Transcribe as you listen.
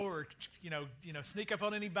sneak up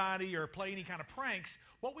on anybody or play any kind of pranks.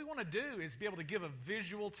 What we want to do is be able to give a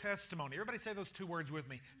visual testimony. Everybody say those two words with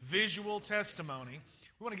me. Visual testimony.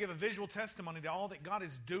 We want to give a visual testimony to all that God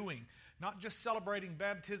is doing, not just celebrating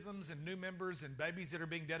baptisms and new members and babies that are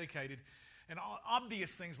being dedicated and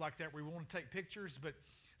obvious things like that where we want to take pictures, but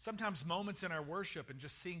sometimes moments in our worship and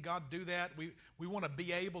just seeing God do that, we want to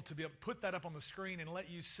be able to put that up on the screen and let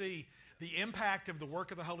you see the impact of the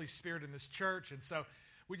work of the Holy Spirit in this church. And so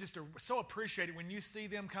we just are so appreciate it when you see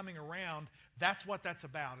them coming around. That's what that's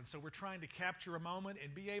about. And so we're trying to capture a moment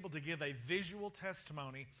and be able to give a visual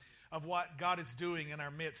testimony of what God is doing in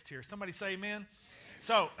our midst here. Somebody say amen.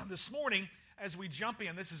 So this morning, as we jump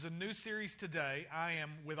in, this is a new series today. I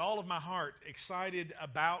am, with all of my heart, excited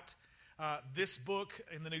about this book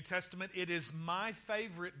in the New Testament. It is my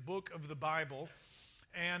favorite book of the Bible.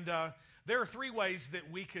 And there are three ways that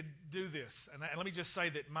we could do this. And let me just say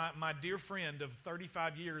that my dear friend of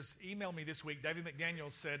 35 years emailed me this week. David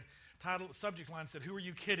McDaniel said, subject line said, "Who are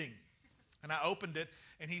you kidding?" And I opened it,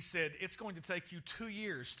 and he said, "It's going to take you 2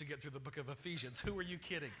 years to get through the book of Ephesians. Who are you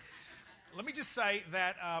kidding?" Let me just say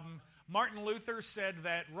that Martin Luther said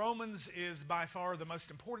that Romans is by far the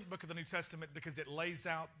most important book of the New Testament because it lays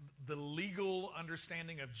out the legal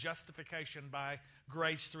understanding of justification by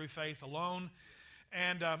grace through faith alone.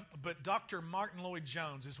 But Dr. Martin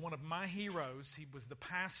Lloyd-Jones is one of my heroes. He was the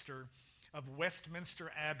pastor of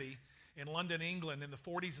Westminster Abbey in London, England in the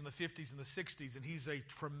 40s and the 50s and the 60s, and he's a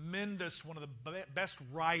tremendous, one of the best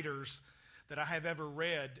writers that I have ever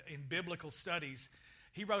read in biblical studies.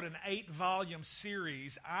 He wrote an 8-volume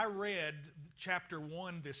series. I read chapter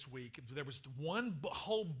 1 this week. There was one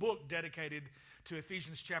whole book dedicated to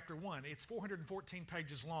Ephesians chapter 1. It's 414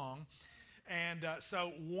 pages long. And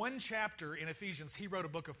so one chapter in Ephesians, he wrote a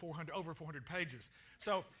book of over 400 pages.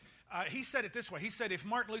 So he said it this way. He said, if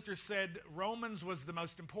Martin Luther said Romans was the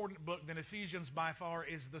most important book, then Ephesians by far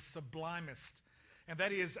is the sublimest. And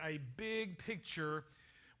that is a big picture.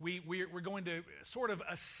 We're going to sort of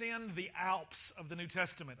ascend the Alps of the New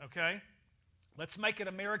Testament, okay? Let's make it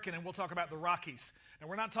American, and we'll talk about the Rockies. And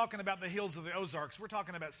we're not talking about the hills of the Ozarks. We're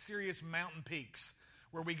talking about serious mountain peaks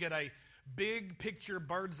where we get a big picture,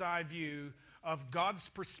 bird's eye view of God's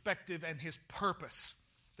perspective and His purpose.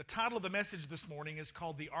 The title of the message this morning is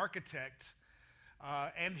called The Architect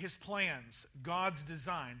and His Plans, God's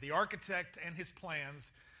Design. The Architect and His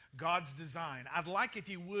Plans, God's Design. I'd like, if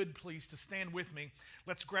you would, please, to stand with me.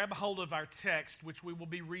 Let's grab a hold of our text, which we will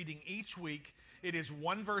be reading each week. It is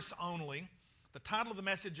one verse only. The title of the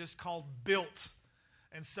message is called Built.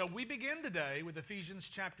 And so we begin today with Ephesians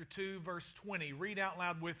chapter 2, verse 20. Read out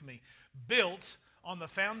loud with me. Built on the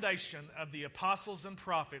foundation of the apostles and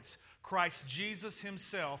prophets, Christ Jesus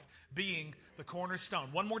Himself being the cornerstone.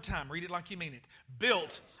 One more time, read it like you mean it.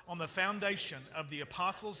 Built on the foundation of the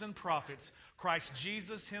apostles and prophets, Christ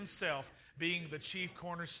Jesus Himself being the chief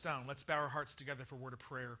cornerstone. Let's bow our hearts together for a word of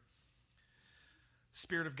prayer.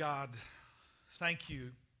 Spirit of God, thank you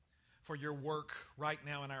for your work right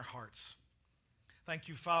now in our hearts. Thank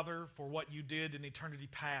you, Father, for what you did in eternity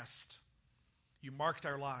past. You marked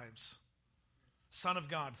our lives. Son of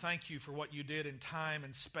God, thank you for what you did in time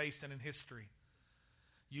and space and in history.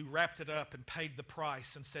 You wrapped it up and paid the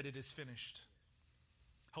price and said it is finished.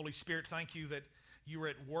 Holy Spirit, thank you that you are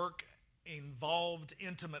at work, involved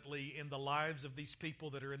intimately in the lives of these people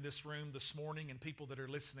that are in this room this morning and people that are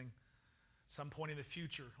listening some point in the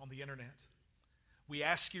future on the internet. We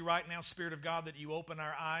ask you right now, Spirit of God, that you open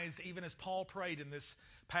our eyes, even as Paul prayed in this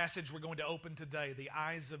passage we're going to open today, the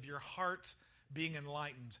eyes of your heart being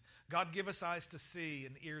enlightened. God, give us eyes to see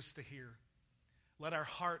and ears to hear. Let our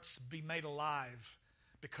hearts be made alive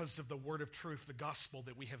because of the word of truth, the gospel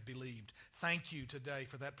that we have believed. Thank you today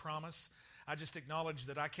for that promise. I just acknowledge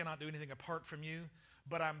that I cannot do anything apart from you,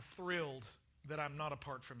 but I'm thrilled that I'm not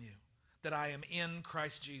apart from you, that I am in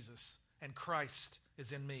Christ Jesus, and Christ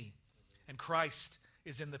is in me, and Christ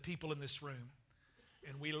is in the people in this room.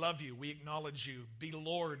 And we love you. We acknowledge you. Be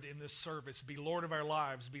Lord in this service. Be Lord of our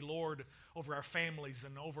lives. Be Lord over our families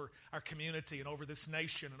and over our community and over this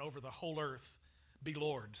nation and over the whole earth. Be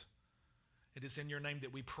Lord. It is in your name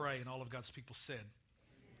that we pray, and all of God's people said,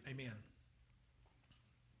 Amen.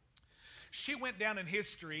 She went down in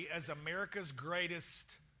history as America's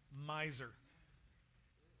greatest miser.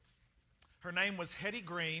 Her name was Hetty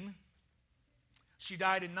Green. She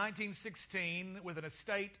died in 1916 with an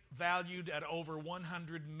estate valued at over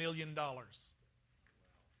 $100 million.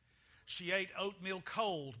 She ate oatmeal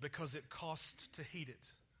cold because it cost to heat it.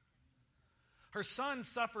 Her son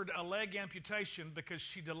suffered a leg amputation because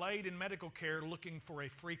she delayed in medical care looking for a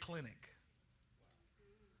free clinic.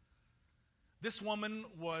 This woman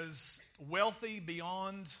was wealthy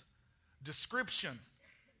beyond description.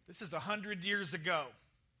 This is 100 years ago.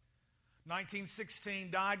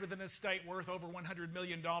 1916, died with an estate worth over $100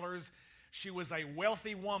 million. She was a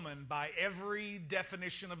wealthy woman by every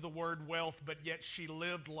definition of the word wealth, but yet she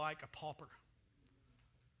lived like a pauper.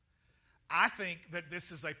 I think that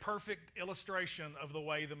this is a perfect illustration of the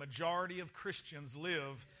way the majority of Christians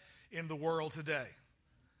live in the world today.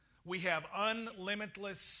 We have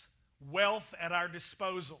unlimitless wealth at our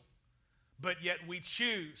disposal, but yet we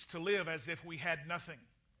choose to live as if we had nothing.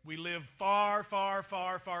 We live far, far,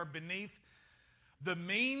 far, far beneath the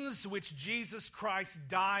means which Jesus Christ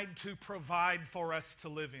died to provide for us to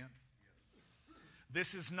live in.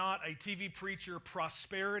 This is not a TV preacher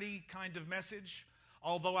prosperity kind of message,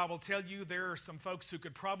 although I will tell you there are some folks who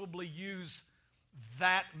could probably use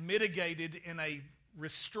that mitigated in a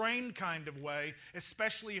restrained kind of way,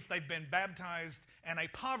 especially if they've been baptized in a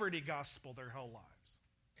poverty gospel their whole lives.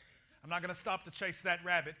 I'm not going to stop to chase that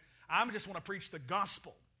rabbit. I just want to preach the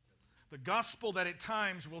gospel. The gospel that at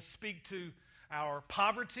times will speak to our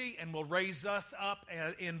poverty and will raise us up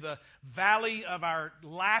in the valley of our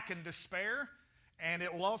lack and despair. And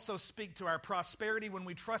it will also speak to our prosperity when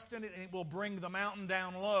we trust in it, and it will bring the mountain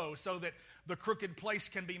down low so that the crooked place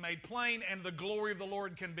can be made plain and the glory of the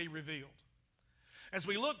Lord can be revealed. As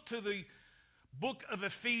we look to the book of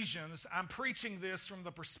Ephesians, I'm preaching this from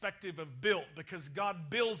the perspective of built, because God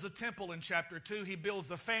builds a temple in chapter 2. He builds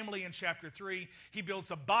a family in chapter 3. He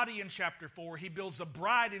builds a body in chapter 4. He builds a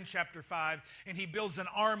bride in chapter 5. And He builds an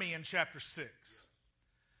army in chapter 6.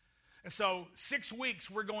 And so 6 weeks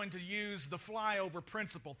we're going to use the flyover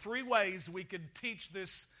principle. 3 ways we could teach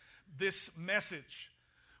this message.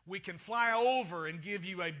 We can fly over and give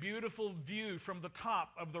you a beautiful view from the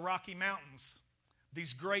top of the Rocky Mountains.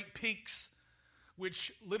 These great peaks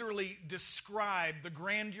which literally describe the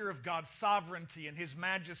grandeur of God's sovereignty and His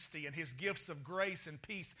majesty and His gifts of grace and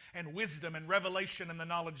peace and wisdom and revelation and the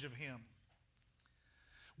knowledge of Him.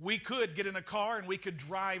 We could get in a car and we could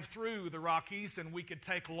drive through the Rockies, and we could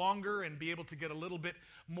take longer and be able to get a little bit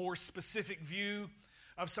more specific view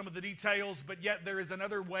of some of the details, but yet there is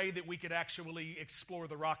another way that we could actually explore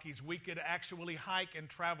the Rockies. We could actually hike and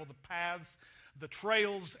travel the paths, the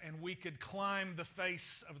trails, and we could climb the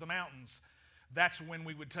face of the mountains. That's when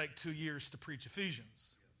we would take 2 years to preach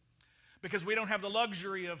Ephesians. Because we don't have the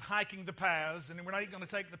luxury of hiking the paths, and we're not even going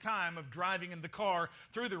to take the time of driving in the car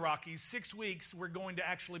through the Rockies. 6 weeks, we're going to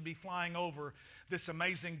actually be flying over this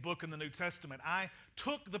amazing book in the New Testament. I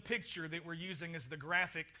took the picture that we're using as the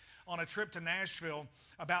graphic on a trip to Nashville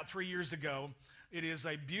about 3 years ago. It is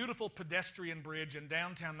a beautiful pedestrian bridge in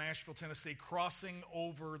downtown Nashville, Tennessee, crossing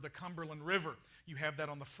over the Cumberland River. You have that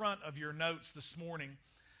on the front of your notes this morning.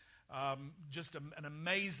 Just an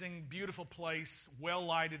amazing, beautiful place, well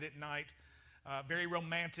lighted at night, very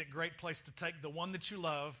romantic, great place to take the one that you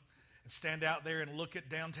love and stand out there and look at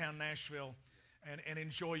downtown Nashville and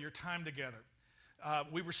enjoy your time together.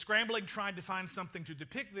 We were scrambling, trying to find something to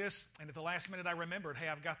depict this, and at the last minute I remembered, hey,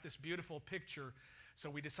 I've got this beautiful picture. So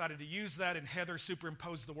we decided to use that, and Heather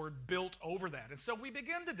superimposed the word built over that. And so we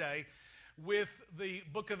begin today with the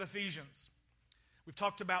book of Ephesians. We've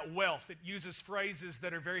talked about wealth. It uses phrases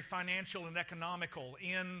that are very financial and economical.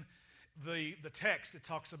 In the text, it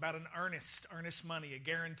talks about an earnest money, a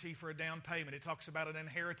guarantee for a down payment. It talks about an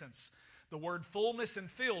inheritance. The word fullness and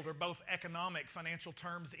filled are both economic, financial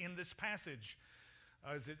terms in this passage.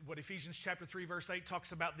 What Ephesians chapter 3, verse 8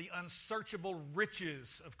 talks about the unsearchable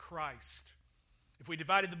riches of Christ. If we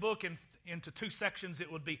divided the book into 2 sections,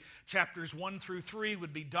 it would be chapters 1 through 3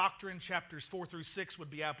 would be doctrine, chapters 4 through 6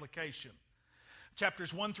 would be application.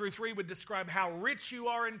 Chapters 1 through 3 would describe how rich you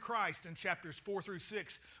are in Christ, and chapters 4 through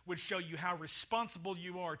 6 would show you how responsible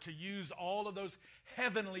you are to use all of those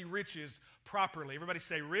heavenly riches properly. Everybody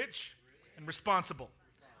say rich and responsible.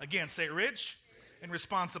 Again, say rich and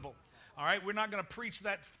responsible. All right, we're not going to preach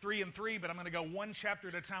that 3 and 3, but I'm going to go one chapter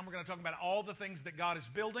at a time. We're going to talk about all the things that God is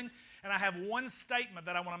building. And I have one statement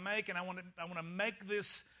that I want to make, and I want to make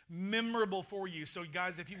this memorable for you. So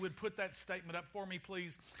guys, if you would put that statement up for me,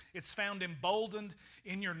 please. It's found emboldened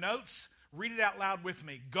in your notes. Read it out loud with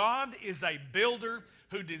me. God is a builder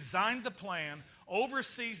who designed the plan,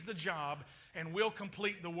 oversees the job, and will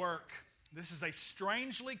complete the work. This is a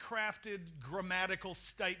strangely crafted grammatical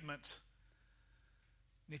statement.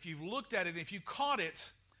 And if you've looked at it, if you caught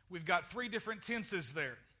it, we've got 3 different tenses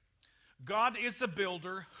there. God is a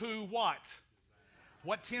builder who what?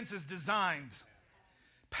 What tense is designed?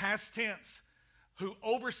 Past tense. Who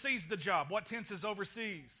oversees the job. What tense is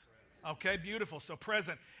oversees? Okay, beautiful. So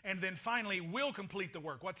present. And then finally, will complete the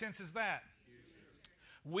work. What tense is that?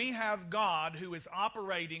 We have God who is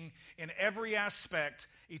operating in every aspect,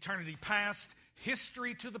 eternity past,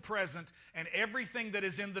 history to the present, and everything that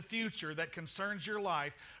is in the future that concerns your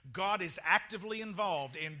life, God is actively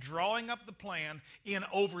involved in drawing up the plan, in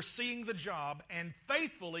overseeing the job, and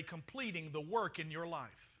faithfully completing the work in your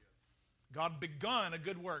life. God begun a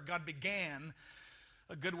good work. God began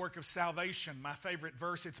a good work of salvation. My favorite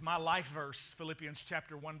verse, it's my life verse, Philippians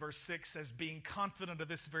chapter 1, verse 6 says, being confident of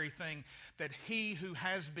this very thing, that he who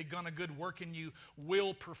has begun a good work in you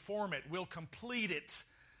will perform it, will complete it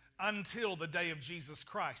until the day of Jesus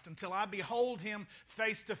Christ, until I behold him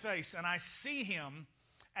face to face and I see him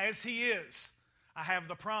as he is. I have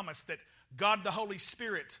the promise that God the Holy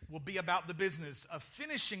Spirit will be about the business of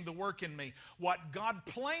finishing the work in me. What God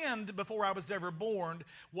planned before I was ever born,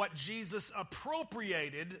 what Jesus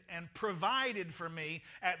appropriated and provided for me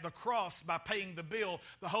at the cross by paying the bill,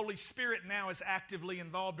 the Holy Spirit now is actively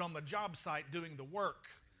involved on the job site doing the work.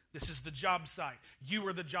 This is the job site. You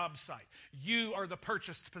are the job site. You are the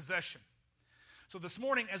purchased possession. So this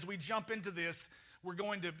morning, as we jump into this, we're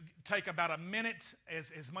going to take about a minute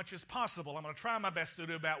as much as possible. I'm going to try my best to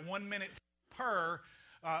do about 1 minute per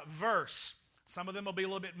verse. Some of them will be a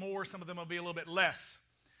little bit more. Some of them will be a little bit less.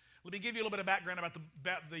 Let me give you a little bit of background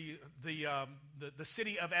about the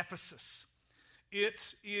city of Ephesus.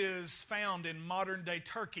 It is found in modern-day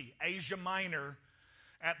Turkey, Asia Minor,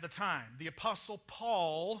 at the time. The Apostle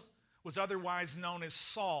Paul was otherwise known as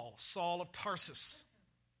Saul of Tarsus,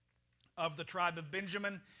 of the tribe of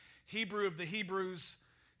Benjamin, Hebrew of the Hebrews.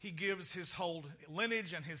 He gives his whole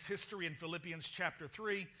lineage and his history in Philippians chapter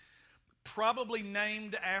 3, probably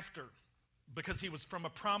named after, because he was from a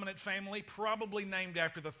prominent family, probably named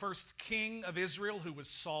after the first king of Israel, who was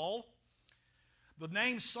Saul. The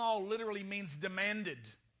name Saul literally means demanded.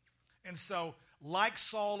 And so, like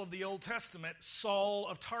Saul of the Old Testament, Saul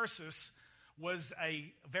of Tarsus was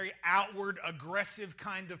a very outward, aggressive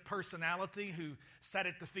kind of personality who sat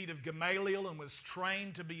at the feet of Gamaliel and was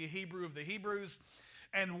trained to be a Hebrew of the Hebrews.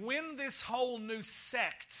 And when this whole new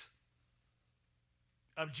sect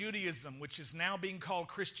of Judaism, which is now being called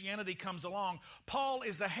Christianity, comes along, Paul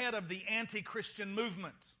is ahead of the anti-Christian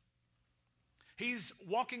movement. He's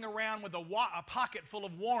walking around with a pocket full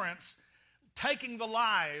of warrants, taking the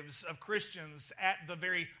lives of Christians at the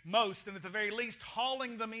very most, and at the very least,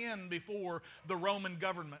 hauling them in before the Roman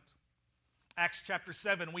government. Acts chapter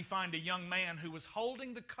 7, we find a young man who was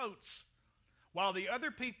holding the coats while the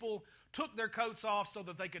other people took their coats off so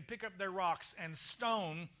that they could pick up their rocks and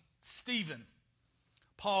stone Stephen.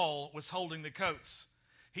 Paul was holding the coats.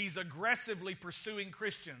 He's aggressively pursuing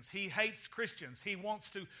Christians. He hates Christians. He wants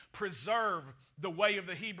to preserve the way of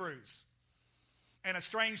the Hebrews. And a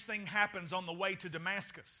strange thing happens on the way to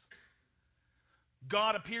Damascus.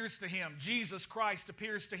 God appears to him. Jesus Christ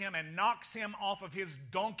appears to him and knocks him off of his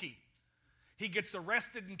donkey. He gets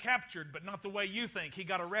arrested and captured, but not the way you think. He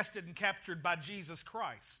got arrested and captured by Jesus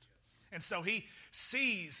Christ. And so he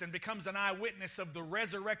sees and becomes an eyewitness of the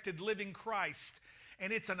resurrected living Christ.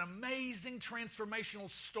 And it's an amazing transformational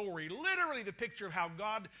story. Literally the picture of how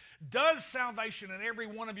God does salvation in every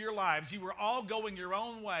one of your lives. You were all going your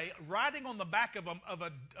own way, riding on the back of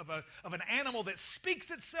an animal that speaks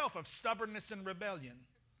itself of stubbornness and rebellion.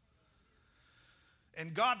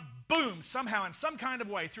 And God, boom, somehow in some kind of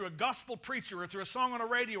way, through a gospel preacher or through a song on a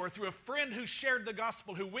radio or through a friend who shared the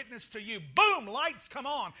gospel, who witnessed to you, boom, lights come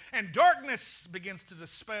on and darkness begins to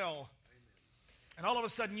dispel. And all of a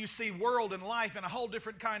sudden you see world and life in a whole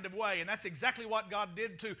different kind of way. And that's exactly what God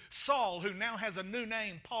did to Saul, who now has a new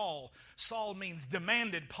name, Paul. Saul means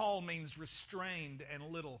demanded. Paul means restrained and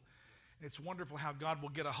little. And it's wonderful how God will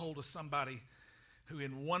get a hold of somebody who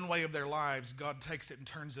in one way of their lives, God takes it and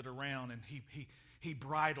turns it around. And he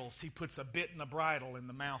bridles. He puts a bit and a bridle in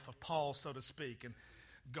the mouth of Paul, so to speak. And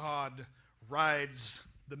God rides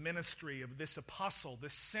the ministry of this apostle,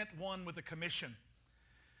 this sent one with a commission,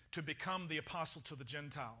 to become the apostle to the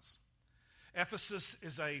Gentiles. Ephesus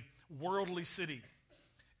is a worldly city.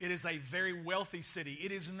 It is a very wealthy city.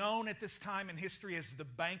 It is known at this time in history as the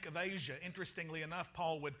Bank of Asia. Interestingly enough,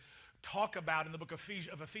 Paul would talk about in the book of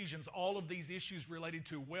Ephesians all of these issues related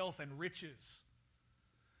to wealth and riches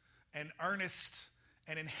and earnest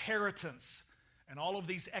and inheritance and all of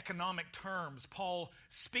these economic terms. Paul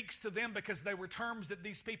speaks to them because they were terms that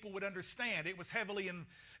these people would understand. It was heavily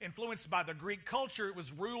influenced by the Greek culture. It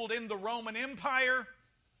was ruled in the Roman Empire.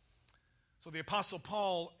 So the Apostle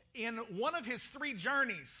Paul, in one of his 3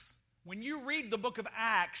 journeys, when you read the book of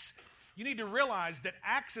Acts, you need to realize that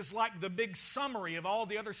Acts is like the big summary of all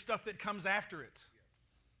the other stuff that comes after it.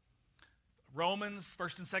 Romans,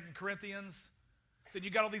 1st and 2nd Corinthians. Then you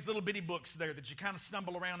got all these little bitty books there that you kind of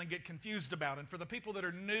stumble around and get confused about. And for the people that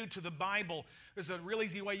are new to the Bible, there's a real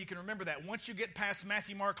easy way you can remember that. Once you get past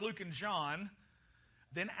Matthew, Mark, Luke, and John,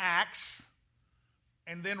 then Acts,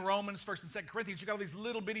 and then Romans, 1st and 2nd Corinthians. You've got all these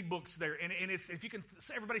little bitty books there. And it's, if you can,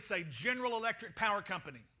 everybody say General Electric Power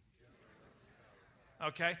Company.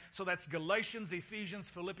 Okay, so that's Galatians, Ephesians,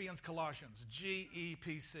 Philippians, Colossians,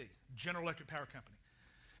 GEPC, General Electric Power Company.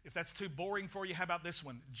 If that's too boring for you, how about this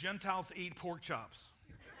one? Gentiles eat pork chops.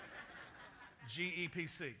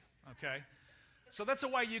 GEPC, okay? So that's a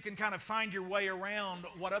way you can kind of find your way around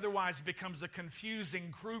what otherwise becomes a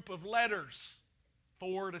confusing group of letters.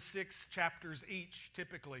 4 to 6 chapters each,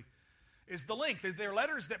 typically, is the length. They're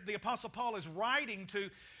letters that the Apostle Paul is writing to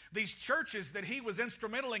these churches that he was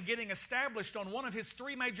instrumental in getting established on one of his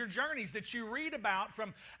 3 major journeys that you read about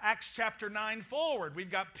from Acts chapter 9 forward. We've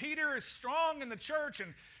got Peter is strong in the church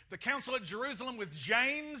and the council at Jerusalem with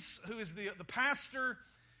James, who is the pastor,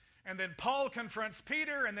 and then Paul confronts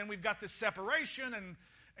Peter, and then we've got this separation,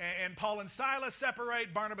 and Paul and Silas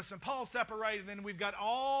separate, Barnabas and Paul separate, and then we've got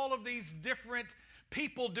all of these different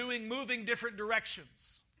people moving different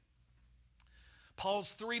directions.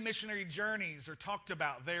 Paul's 3 missionary journeys are talked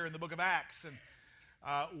about there in the book of Acts. And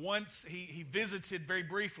once he visited very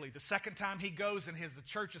briefly. The second time he goes and the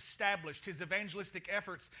church established. His evangelistic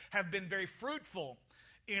efforts have been very fruitful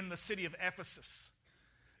in the city of Ephesus.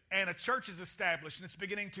 And a church is established and it's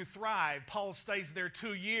beginning to thrive. Paul stays there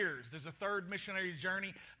 2 years. There's a 3rd missionary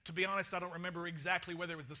journey. To be honest, I don't remember exactly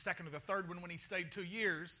whether it was the 2nd or the 3rd one when he stayed 2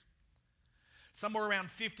 years. Somewhere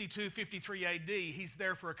around 52, 53 AD, he's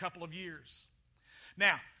there for a couple of years.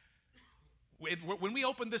 Now, when we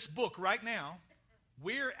open this book right now,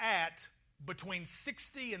 we're at between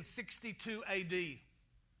 60 and 62 AD.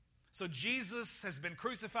 So Jesus has been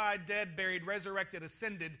crucified, dead, buried, resurrected,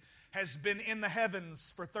 ascended, has been in the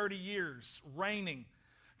heavens for 30 years, reigning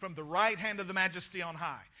from the right hand of the Majesty on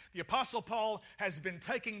high. The Apostle Paul has been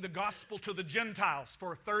taking the gospel to the Gentiles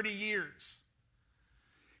for 30 years.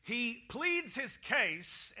 He pleads his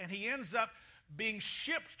case, and he ends up being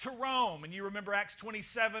shipped to Rome. And you remember Acts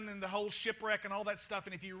 27 and the whole shipwreck and all that stuff.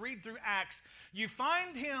 And if you read through Acts, you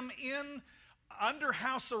find him under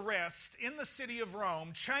house arrest in the city of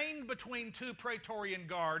Rome, chained between 2 Praetorian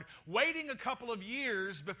guard, waiting a couple of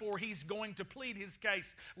years before he's going to plead his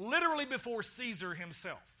case, literally before Caesar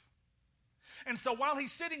himself. And so while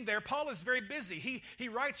he's sitting there, Paul is very busy. He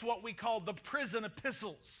writes what we call the prison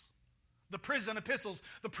epistles. The prison epistles,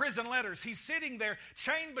 the prison letters. He's sitting there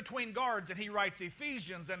chained between guards, and he writes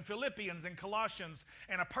Ephesians and Philippians and Colossians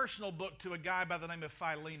and a personal book to a guy by the name of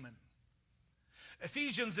Philemon.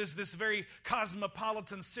 Ephesians is this very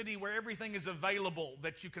cosmopolitan city where everything is available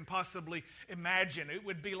that you can possibly imagine. It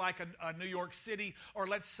would be like a New York City, or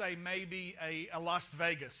let's say maybe a Las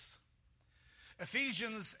Vegas.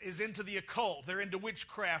 Ephesians is into the occult. They're into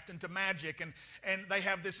witchcraft, into magic, and they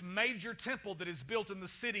have this major temple that is built in the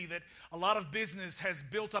city that a lot of business has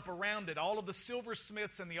built up around it. All of the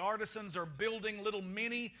silversmiths and the artisans are building little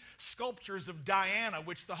mini sculptures of Diana,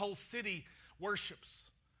 which the whole city worships.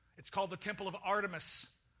 It's called the Temple of Artemis.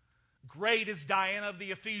 Great is Diana of the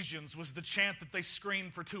Ephesians was the chant that they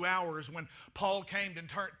screamed for 2 hours when Paul came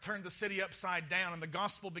and turned the city upside down, and the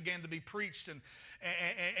gospel began to be preached, and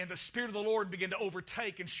the Spirit of the Lord began to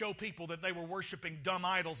overtake and show people that they were worshiping dumb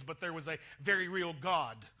idols, but there was a very real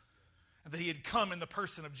God, and that he had come in the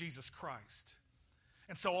person of Jesus Christ.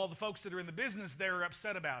 And so all the folks that are in the business there are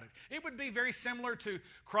upset about it. It would be very similar to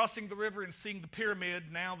crossing the river and seeing the pyramid,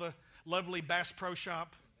 now the lovely Bass Pro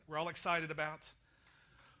Shop we're all excited about.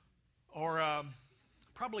 Or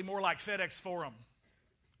probably more like FedEx Forum,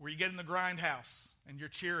 where you get in the grindhouse and you're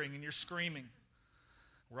cheering and you're screaming.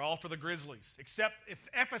 We're all for the Grizzlies. Except if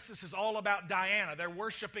Ephesus is all about Diana, they're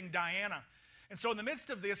worshiping Diana. And so in the midst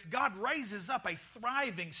of this, God raises up a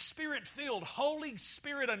thriving, Spirit-filled, Holy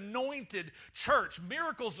Spirit-anointed church.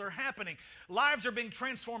 Miracles are happening. Lives are being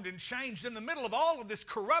transformed and changed. In the middle of all of this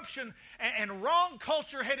corruption and wrong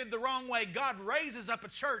culture headed the wrong way, God raises up a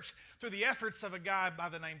church through the efforts of a guy by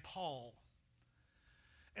the name Paul.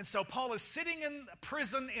 And so Paul is sitting in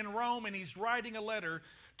prison in Rome, and he's writing a letter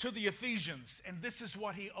to the Ephesians. And this is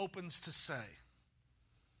what he opens to say.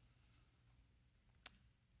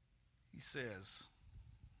 He says,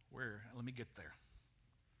 let me get there.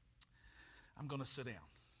 I'm going to sit down.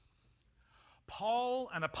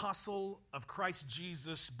 Paul, an apostle of Christ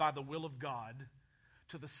Jesus by the will of God,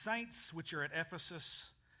 to the saints which are at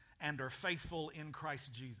Ephesus and are faithful in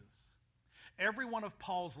Christ Jesus. Every one of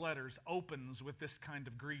Paul's letters opens with this kind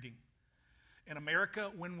of greeting. In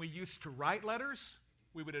America, when we used to write letters,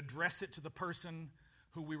 we would address it to the person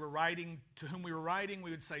to whom we were writing.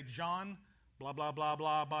 We would say, John, blah, blah, blah,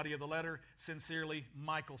 blah, body of the letter, sincerely,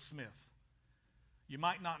 Michael Smith. You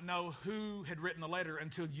might not know who had written the letter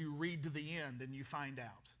until you read to the end and you find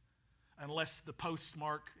out. unless the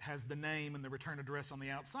postmark has the name and the return address on the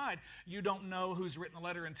outside. You don't know who's written the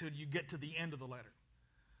letter until you get to the end of the letter.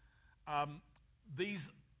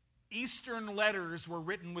 These Eastern letters were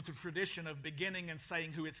written with the tradition of beginning and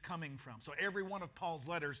saying who it's coming from. So every one of Paul's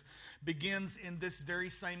letters begins in this very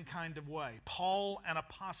same kind of way. Paul, an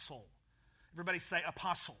apostle. Everybody say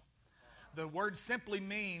apostle. The word simply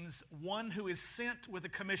means one who is sent with a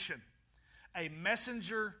commission, a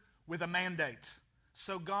messenger with a mandate.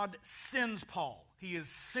 So God sends Paul. He is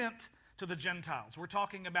sent to the Gentiles. We're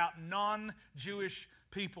talking about non-Jewish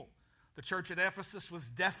people. The church at Ephesus was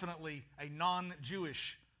definitely a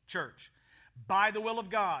non-Jewish church. By the will of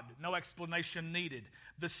God, no explanation needed.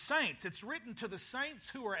 The saints, it's written to the saints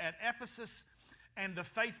who are at Ephesus and the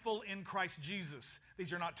faithful in Christ Jesus.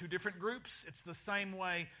 These are not two different groups. It's the same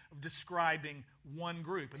way of describing one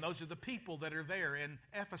group. And those are the people that are there in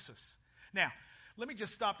Ephesus. Now, let me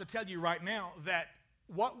just stop to tell you right now that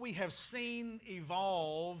what we have seen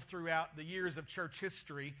evolve throughout the years of church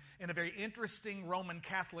history in a very interesting Roman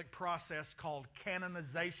Catholic process called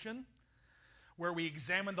canonization, where we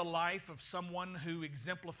examine the life of someone who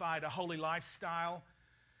exemplified a holy lifestyle.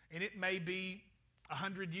 And it may be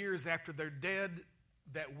 100 years after they're dead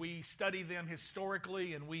that we study them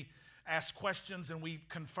historically and we ask questions and we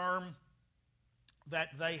confirm that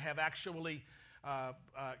they have actually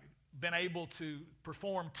been able to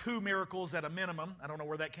perform 2 miracles at a minimum. I don't know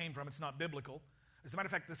where that came from. It's not biblical. As a matter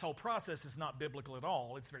of fact, this whole process is not biblical at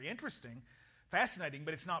all. It's very interesting, fascinating,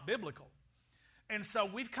 but it's not biblical. And so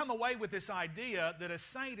we've come away with this idea that a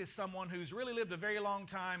saint is someone who's really lived a very long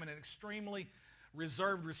time in an extremely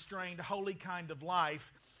reserved, restrained, holy kind of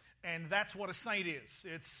life. And that's what a saint is.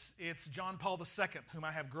 It's John Paul II, whom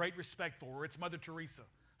I have great respect for, or it's Mother Teresa,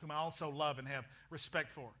 whom I also love and have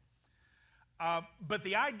respect for. But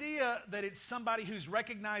the idea that it's somebody who's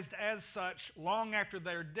recognized as such long after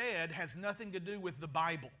they're dead has nothing to do with the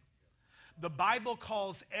Bible. The Bible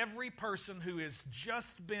calls every person who has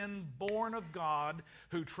just been born of God,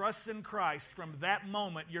 who trusts in Christ, from that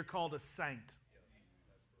moment you're called a saint.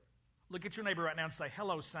 Look at your neighbor right now and say,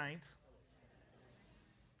 "Hello, saint."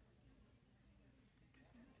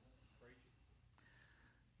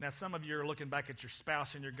 Now, some of you are looking back at your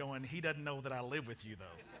spouse and you're going, "He doesn't know that I live with you, though."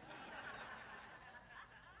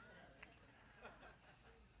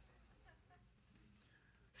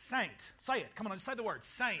 Saint. Say it. Come on, say the word.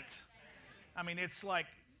 Saint. I mean, it's like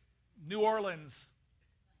New Orleans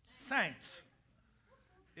Saints.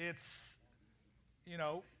 It's,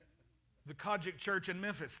 the Kojic Church in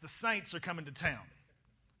Memphis. The Saints are coming to town.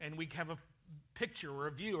 And we have a picture or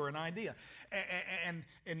a view or an idea.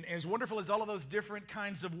 And as wonderful as all of those different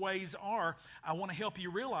kinds of ways are, I want to help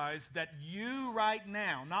you realize that you right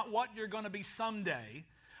now, not what you're going to be someday,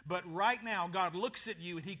 but right now, God looks at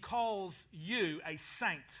you and He calls you a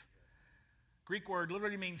saint. Greek word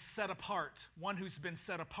literally means set apart. One who's been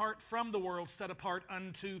set apart from the world, set apart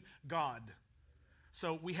unto God.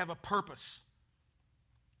 So we have a purpose.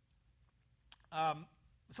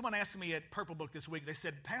 Someone asked me at Purple Book this week, they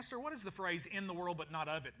said, "Pastor, what does the phrase 'in the world but not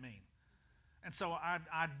of it' mean?" And so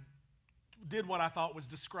I did what I thought was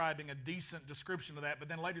describing a decent description of that, but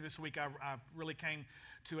then later this week I really came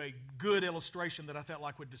to a good illustration that I felt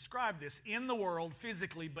like would describe this. In the world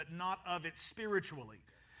physically, but not of it spiritually,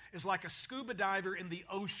 is like a scuba diver in the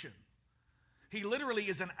ocean. He literally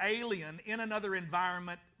is an alien in another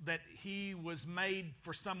environment that he was made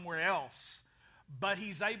for somewhere else, but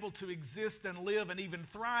he's able to exist and live and even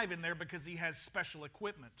thrive in there because he has special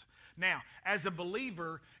equipment. Now, as a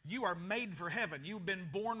believer, you are made for heaven. You've been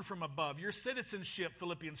born from above. Your citizenship,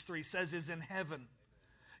 Philippians 3 says, is in heaven.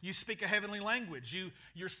 You speak a heavenly language.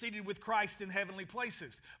 You're seated with Christ in heavenly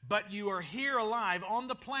places. But you are here alive on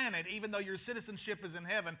the planet, even though your citizenship is in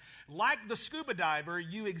heaven. Like the scuba diver,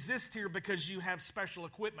 you exist here because you have special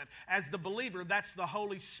equipment. As the believer, that's the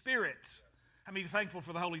Holy Spirit. How many are thankful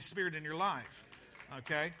for the Holy Spirit in your life?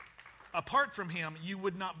 Okay? Apart from Him, you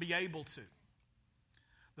would not be able to.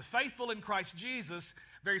 The faithful in Christ Jesus,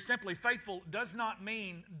 very simply, faithful does not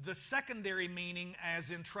mean the secondary meaning as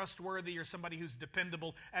in trustworthy or somebody who's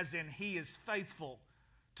dependable, as in he is faithful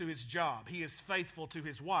to his job. He is faithful to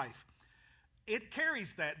his wife. It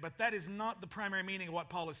carries that, but that is not the primary meaning of what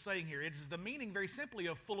Paul is saying here. It is the meaning, very simply,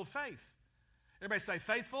 of full of faith. Everybody say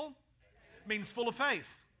faithful means full of faith.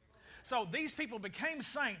 So these people became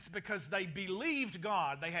saints because they believed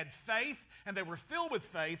God. They had faith and they were filled with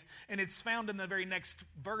faith. And it's found in the very next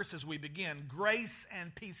verse as we begin. Grace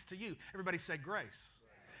and peace to you. Everybody say grace.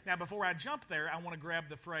 Now, before I jump there, I want to grab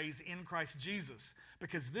the phrase in Christ Jesus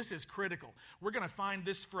because this is critical. We're going to find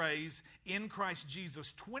this phrase in Christ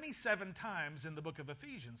Jesus 27 times in the book of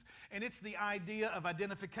Ephesians. And it's the idea of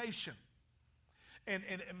identification. And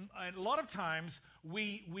a lot of times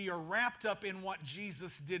we are wrapped up in what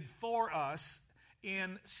Jesus did for us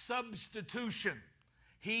in substitution.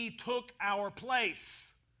 He took our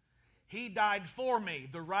place. He died for me,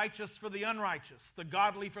 the righteous for the unrighteous, the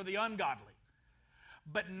godly for the ungodly.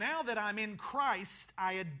 But now that I'm in Christ,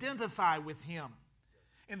 I identify with Him.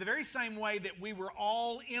 In the very same way that we were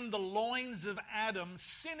all in the loins of Adam,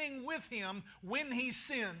 sinning with him when he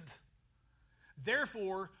sinned.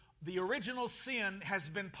 Therefore, the original sin has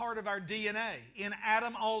been part of our DNA. In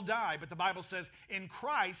Adam all die, but the Bible says, in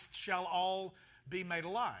Christ shall all be made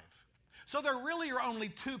alive. So there really are only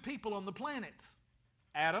two people on the planet.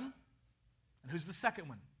 Adam, and who's the second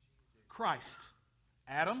one? Christ.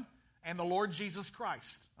 Adam and the Lord Jesus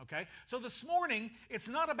Christ. Okay? So this morning, it's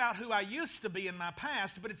not about who I used to be in my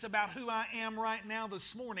past, but it's about who I am right now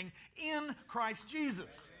this morning in Christ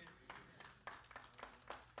Jesus.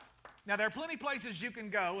 Now, there are plenty of places you can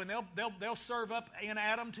go, and they'll serve up an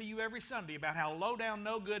Adam to you every Sunday about how low down,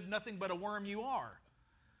 no good, nothing but a worm you are.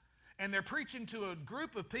 And they're preaching to a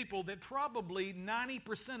group of people that probably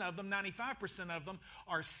 90% of them, 95% of them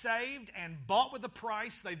are saved and bought with a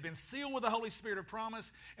price. They've been sealed with the Holy Spirit of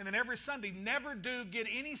promise. And then every Sunday never do get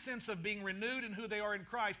any sense of being renewed in who they are in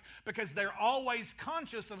Christ, because they're always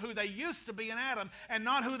conscious of who they used to be in Adam and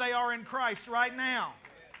not who they are in Christ right now.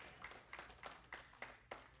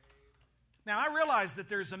 Now, I realize that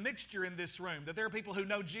there's a mixture in this room, that there are people who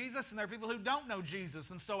know Jesus and there are people who don't know Jesus,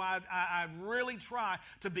 and so I really try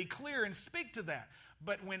to be clear and speak to that.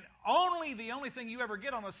 But when the only thing you ever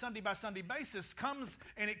get on a Sunday-by-Sunday basis comes,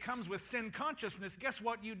 and it comes with sin consciousness, guess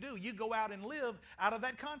what you do? You go out and live out of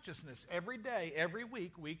that consciousness every day, every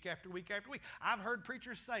week, week after week after week. I've heard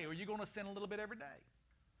preachers say, are you going to sin a little bit every day?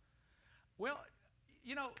 Well,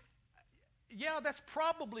 you know, yeah, that's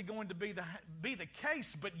probably going to be the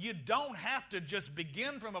case, but you don't have to just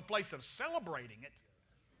begin from a place of celebrating it,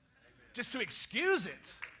 just to excuse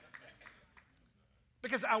it.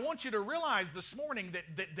 Because I want you to realize this morning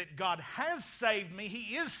that God has saved me,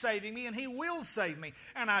 He is saving me, and He will save me.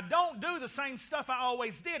 And I don't do the same stuff I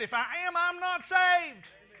always did. If I am, I'm not saved.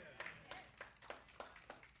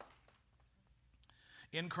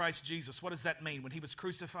 In Christ Jesus, what does that mean? When He was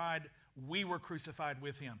crucified, we were crucified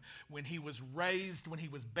with Him. When He was raised, when He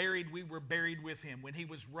was buried, we were buried with Him. When He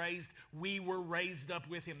was raised, we were raised up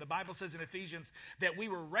with Him. The Bible says in Ephesians that we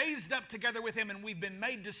were raised up together with Him, and we've been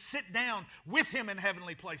made to sit down with Him in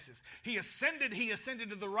heavenly places. He ascended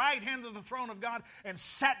to the right hand of the throne of God and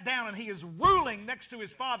sat down, and He is ruling next to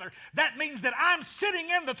His Father. That means that I'm sitting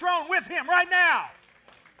in the throne with Him right now.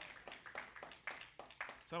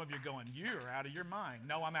 Some of you are going, you're out of your mind.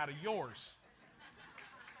 No, I'm out of yours.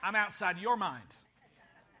 I'm outside your mind.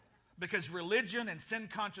 Because religion and sin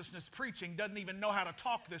consciousness preaching doesn't even know how to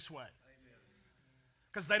talk this way.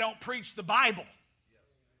 Because they don't preach the Bible.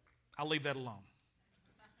 I'll leave that alone.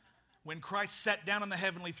 When Christ sat down on the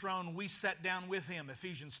heavenly throne, we sat down with Him.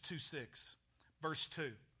 Ephesians 2:6, verse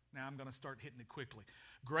 2. Now I'm going to start hitting it quickly.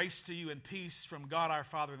 Grace to you and peace from God our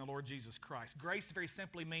Father and the Lord Jesus Christ. Grace very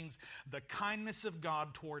simply means the kindness of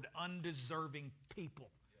God toward undeserving people.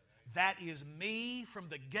 That is me from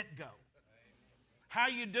the get-go. How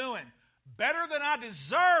you doing? Better than I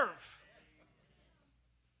deserve.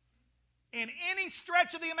 In any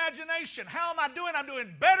stretch of the imagination, how am I doing? I'm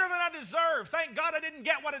doing better than I deserve. Thank God I didn't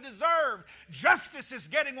get what I deserved. Justice is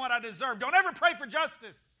getting what I deserve. Don't ever pray for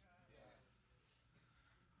justice.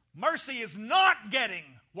 Mercy is not getting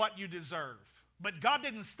what you deserve. But God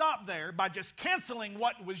didn't stop there by just canceling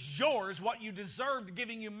what was yours, what you deserved,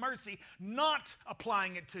 giving you mercy, not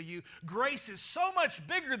applying it to you. Grace is so much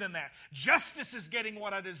bigger than that. Justice is getting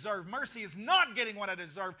what I deserve. Mercy is not getting what I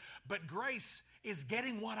deserve. But grace is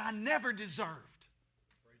getting what I never deserved.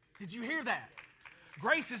 Did you hear that?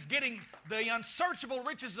 Grace is getting the unsearchable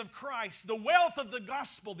riches of Christ, the wealth of the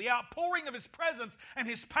gospel, the outpouring of His presence and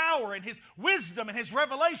His power and His wisdom and His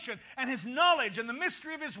revelation and His knowledge and the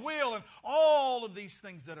mystery of His will and all of these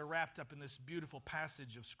things that are wrapped up in this beautiful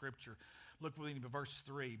passage of Scripture. Look with me to verse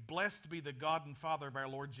 3. Blessed be the God and Father of our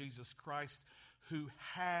Lord Jesus Christ, who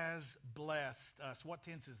has blessed us. What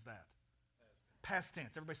tense is that? Past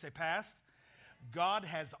tense. Everybody say past. God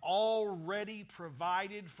has already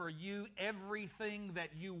provided for you everything that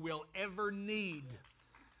you will ever need.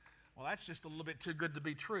 Well, that's just a little bit too good to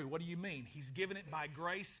be true. What do you mean? He's given it by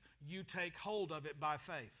grace. You take hold of it by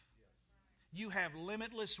faith. You have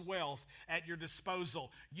limitless wealth at your disposal.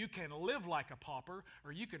 You can live like a pauper,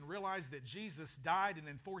 or you can realize that Jesus died and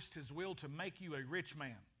enforced His will to make you a rich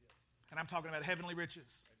man. And I'm talking about heavenly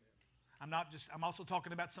riches. I'm also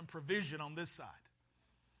talking about some provision on this side.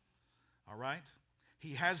 All right?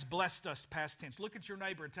 He has blessed us, past tense. Look at your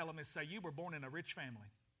neighbor and tell him this. Say, you were born in a rich family.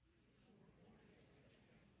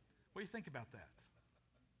 What do you think about that?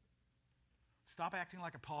 Stop acting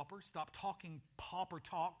like a pauper. Stop talking pauper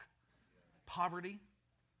talk, poverty.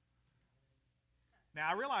 Now,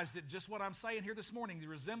 I realize that just what I'm saying here this morning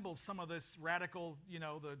resembles some of this radical,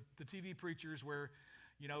 the TV preachers where,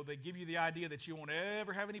 they give you the idea that you won't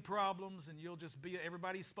ever have any problems and you'll just be,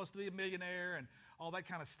 everybody's supposed to be a millionaire and all that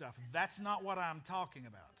kind of stuff. That's not what I'm talking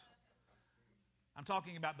about. I'm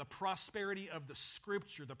talking about the prosperity of the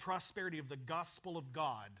Scripture, the prosperity of the gospel of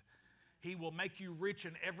God. He will make you rich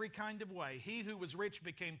in every kind of way. He who was rich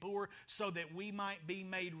became poor so that we might be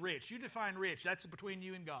made rich. You define rich, that's between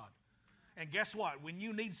you and God. And guess what? When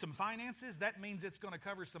you need some finances, that means it's going to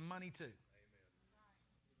cover some money too.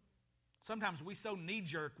 Sometimes we so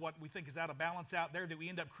knee-jerk what we think is out of balance out there that we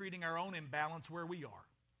end up creating our own imbalance where we are.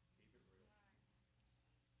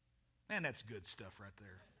 Man, that's good stuff right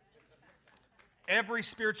there. Every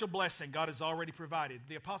spiritual blessing God has already provided.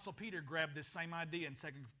 The Apostle Peter grabbed this same idea in 2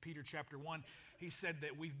 Peter chapter 1. He said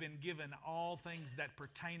that we've been given all things that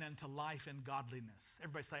pertain unto life and godliness.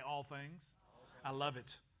 Everybody say all things. I love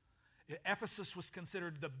it. Ephesus was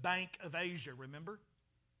considered the Bank of Asia, remember?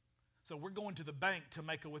 So we're going to the bank to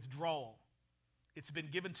make a withdrawal. It's been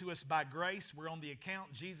given to us by grace. We're on the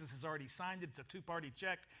account. Jesus has already signed it. It's a two-party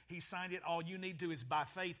check. He signed it. All you need to do is by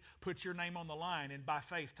faith put your name on the line and by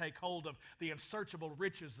faith take hold of the unsearchable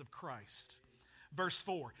riches of Christ. Verse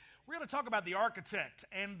 4. We're going to talk about the architect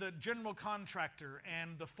and the general contractor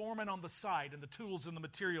and the foreman on the site and the tools and the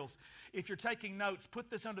materials. If you're taking notes, put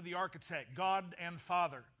this under the architect, God and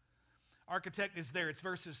Father. Architect is there. It's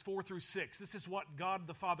verses 4 through 6. This is what God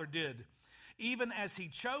the Father did. Even as He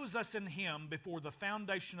chose us in Him before the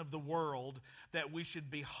foundation of the world, that we should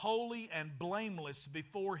be holy and blameless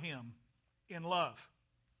before Him in love.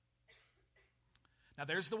 Now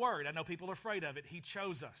there's the word. I know people are afraid of it. He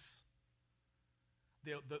chose us.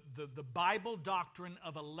 The Bible doctrine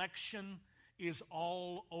of election is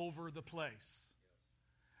all over the place.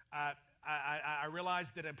 I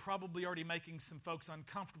realize that I'm probably already making some folks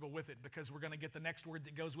uncomfortable with it because we're going to get the next word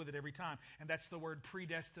that goes with it every time, and that's the word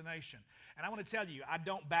predestination. And I want to tell you, I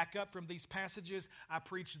don't back up from these passages. I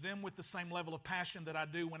preach them with the same level of passion that I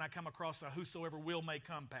do when I come across a whosoever will may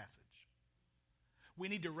come passage. We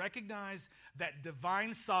need to recognize that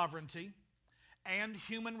divine sovereignty and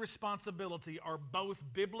human responsibility are both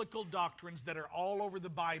biblical doctrines that are all over the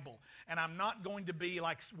Bible. And I'm not going to be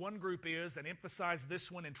like one group is and emphasize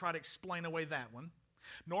this one and try to explain away that one.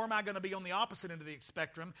 Nor am I going to be on the opposite end of the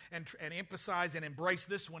spectrum and emphasize and embrace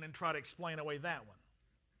this one and try to explain away that one.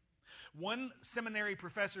 One seminary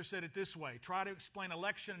professor said it this way: try to explain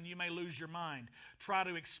election and you may lose your mind. Try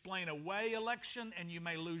to explain away election and you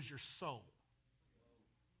may lose your soul.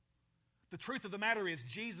 The truth of the matter is,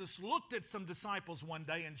 Jesus looked at some disciples one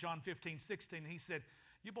day in John 15:16. He said,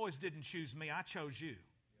 you boys didn't choose me, I chose you.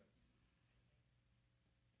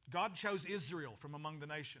 God chose Israel from among the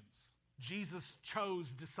nations. Jesus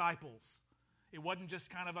chose disciples. It wasn't just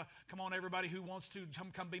kind of a, come on everybody who wants to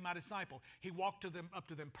come be my disciple. He walked up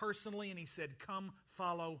to them personally and He said, come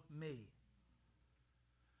follow me.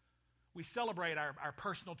 We celebrate our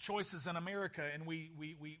personal choices in America, and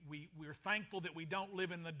we're thankful that we don't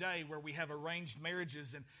live in the day where we have arranged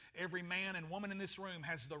marriages and every man and woman in this room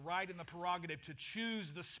has the right and the prerogative to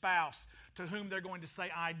choose the spouse to whom they're going to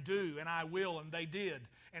say, I do, and I will, and they did,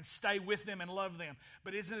 and stay with them and love them.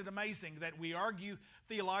 But isn't it amazing that we argue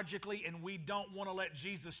theologically and we don't want to let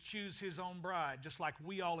Jesus choose His own bride, just like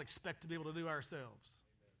we all expect to be able to do ourselves?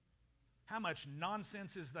 How much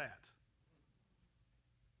nonsense is that?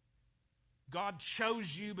 God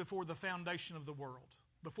chose you before the foundation of the world.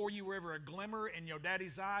 Before you were ever a glimmer in your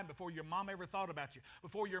daddy's eye, before your mama ever thought about you,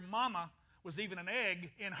 before your mama was even an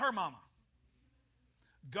egg in her mama.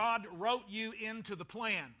 God wrote you into the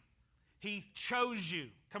plan. He chose you.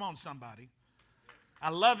 Come on, somebody. I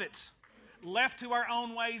love it. Left to our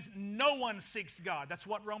own ways, no one seeks God. That's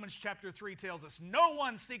what Romans chapter 3 tells us. No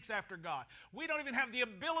one seeks after God. We don't even have the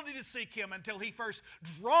ability to seek Him until He first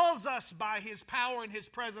draws us by His power and His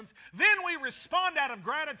presence. Then we respond out of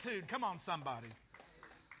gratitude. Come on, somebody.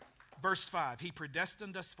 Verse 5, He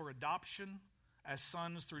predestined us for adoption as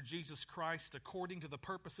sons through Jesus Christ according to the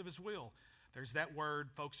purpose of His will. There's that word,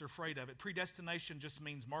 folks are afraid of it. Predestination just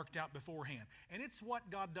means marked out beforehand. And it's what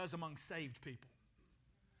God does among saved people.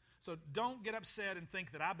 So don't get upset and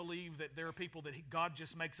think that I believe that there are people that God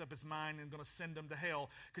just makes up His mind and going to send them to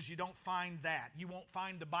hell, because you don't find that. You won't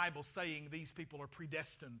find the Bible saying these people are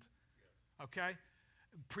predestined. Okay?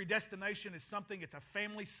 Predestination is something, it's a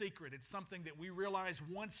family secret. It's something that we realize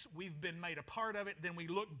once we've been made a part of it, then we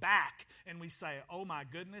look back and we say, oh my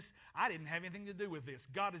goodness, I didn't have anything to do with this.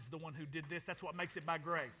 God is the one who did this. That's what makes it by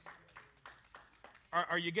grace.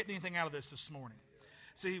 Are you getting anything out of this morning?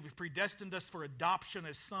 See, He predestined us for adoption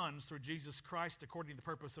as sons through Jesus Christ according to the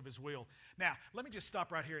purpose of His will. Now, let me just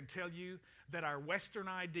stop right here and tell you that our Western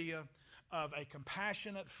idea of a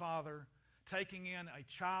compassionate father taking in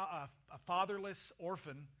a fatherless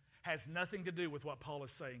orphan has nothing to do with what Paul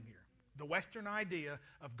is saying here. The Western idea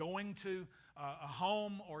of going to a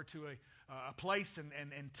home or to a place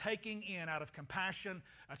and taking in out of compassion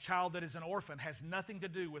a child that is an orphan has nothing to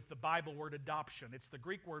do with the Bible word adoption. It's the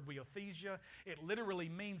Greek word weothesia. It literally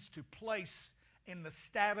means to place in the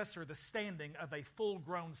status or the standing of a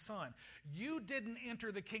full-grown son. You didn't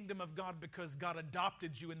enter the kingdom of God because God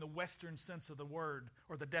adopted you in the Western sense of the word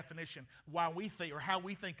or the definition, how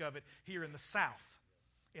we think of it here in the South,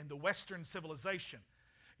 in the Western civilization.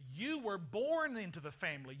 You were born into the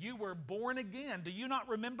family. You were born again. Do you not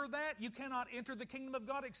remember that? You cannot enter the kingdom of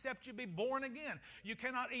God except you be born again. You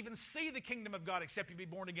cannot even see the kingdom of God except you be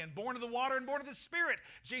born again. Born of the water and born of the Spirit,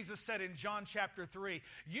 Jesus said in John chapter 3.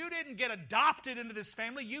 You didn't get adopted into this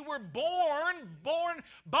family. You were born,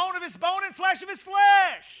 bone of his bone and flesh of his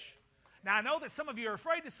flesh. Now, I know that some of you are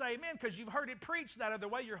afraid to say amen because you've heard it preached that other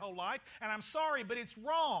way your whole life, and I'm sorry, but it's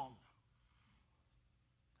wrong.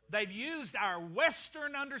 They've used our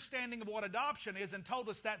Western understanding of what adoption is and told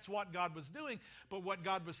us that's what God was doing. But what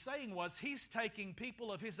God was saying was He's taking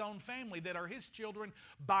people of His own family that are His children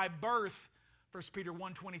by birth. 1 Peter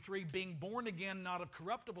 1:23, being born again, not of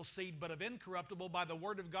corruptible seed, but of incorruptible, by the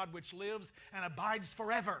word of God which lives and abides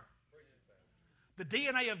forever. The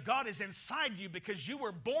DNA of God is inside you because you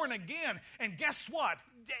were born again. And guess what?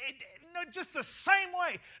 Just the same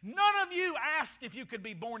way. None of you asked if you could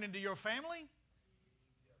be born into your family.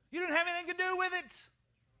 You didn't have anything to do with it.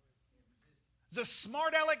 As a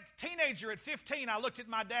smart aleck teenager at 15, I looked at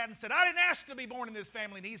my dad and said, I didn't ask to be born in this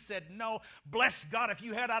family. And he said, no, bless God, if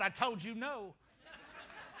you had, I'd have told you no.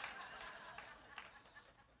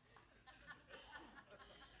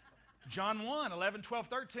 John 1, 11, 12,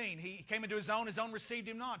 13. He came into his own received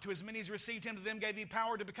him not. To as many as received him, to them gave he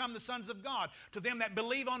power to become the sons of God. To them that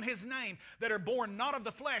believe on his name, that are born not of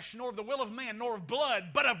the flesh, nor of the will of man, nor of blood,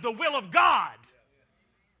 but of the will of God.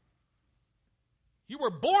 You were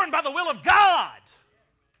born by the will of God.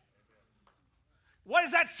 What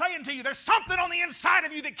is that saying to you? There's something on the inside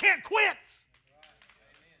of you that can't quit.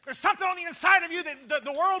 There's something on the inside of you that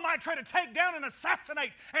the world might try to take down and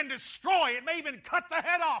assassinate and destroy. It may even cut the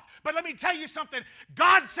head off. But let me tell you something.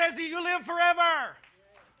 God says that you live forever.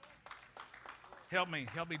 Help me,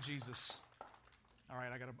 Jesus. All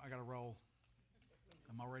right, I gotta roll.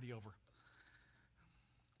 I'm already over.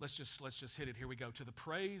 Let's just hit it. Here we go. To the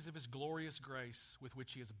praise of His glorious grace with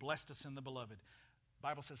which He has blessed us in the beloved. The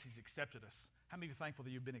Bible says He's accepted us. How many of you are thankful that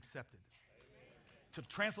you've been accepted? Amen. To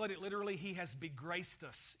translate it literally, He has begraced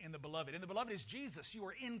us in the beloved. And the beloved is Jesus. You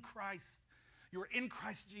are in Christ. You are in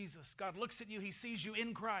Christ Jesus. God looks at you. He sees you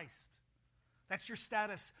in Christ. That's your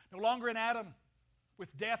status. No longer in Adam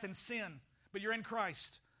with death and sin, but you're in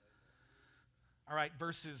Christ. All right,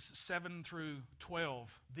 verses 7 through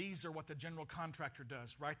 12. These are what the general contractor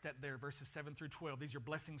does. Write that there, verses 7 through 12. These are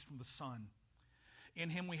blessings from the Son. In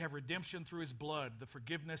Him we have redemption through His blood, the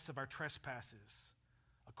forgiveness of our trespasses,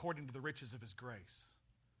 according to the riches of His grace.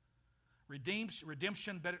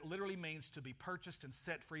 Redemption literally means to be purchased and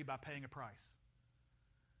set free by paying a price.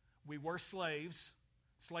 We were slaves.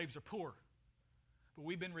 Slaves are poor. But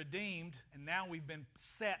we've been redeemed, and now we've been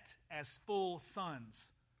set as full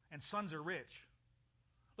sons. And sons are rich.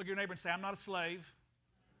 Look at your neighbor and say, I'm not a slave.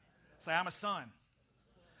 Say, I'm a son.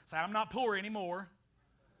 Say, I'm not poor anymore,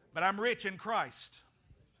 but I'm rich in Christ.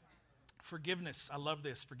 Forgiveness. I love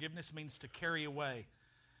this. Forgiveness means to carry away.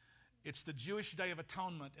 It's the Jewish Day of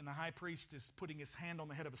Atonement, and the high priest is putting his hand on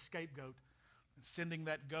the head of a scapegoat and sending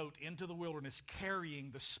that goat into the wilderness,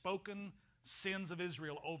 carrying the spoken sins of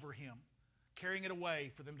Israel over him. Carrying it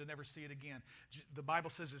away for them to never see it again. The Bible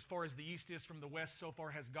says as far as the east is from the west, so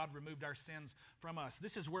far has God removed our sins from us.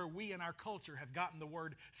 This is where we in our culture have gotten the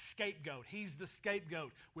word scapegoat. He's the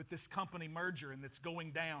scapegoat with this company merger and that's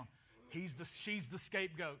going down. She's the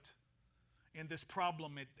scapegoat in this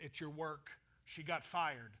problem at your work. She got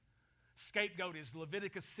fired. Scapegoat is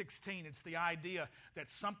Leviticus 16. It's the idea that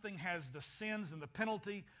something has the sins and the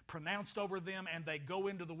penalty pronounced over them, and they go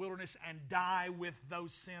into the wilderness and die with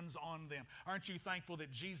those sins on them. Aren't you thankful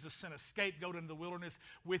that Jesus sent a scapegoat into the wilderness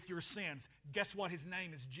with your sins? Guess what? His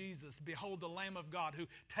name is Jesus. Behold the Lamb of God who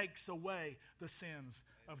takes away the sins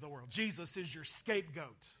of the world. Jesus is your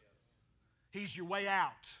scapegoat. He's your way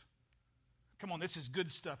out. Come on, this is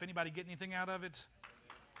good stuff. Anybody get anything out of it?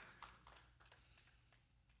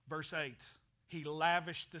 Verse 8, He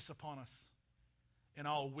lavished this upon us in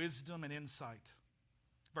all wisdom and insight.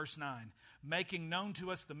 Verse 9, making known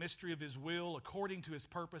to us the mystery of His will according to His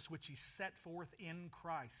purpose, which He set forth in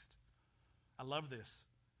Christ. I love this.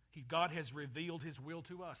 God has revealed His will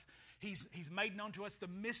to us. He's made known to us the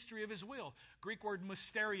mystery of His will. Greek word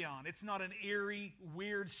mysterion. It's not an eerie,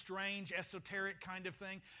 weird, strange, esoteric kind of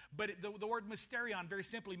thing. But the word mysterion very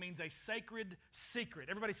simply means a sacred secret.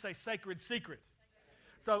 Everybody say sacred secret.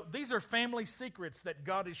 So these are family secrets that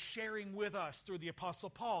God is sharing with us through the Apostle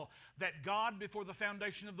Paul. That God, before the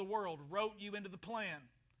foundation of the world, wrote you into the plan.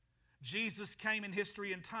 Jesus came in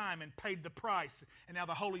history and time and paid the price. And now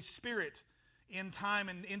the Holy Spirit, in time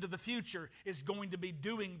and into the future, is going to be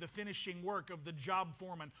doing the finishing work of the job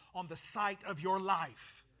foreman on the site of your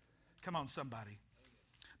life. Come on, somebody.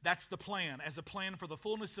 That's the plan, as a plan for the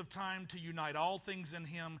fullness of time to unite all things in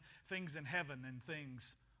Him, things in heaven and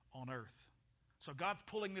things on earth. So God's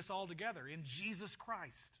pulling this all together in Jesus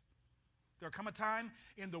Christ. There will come a time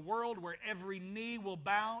in the world where every knee will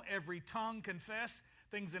bow, every tongue confess,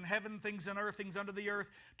 things in heaven, things in earth, things under the earth,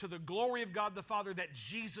 to the glory of God the Father, that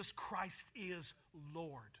Jesus Christ is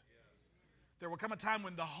Lord. There will come a time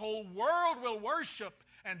when the whole world will worship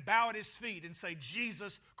and bow at His feet and say,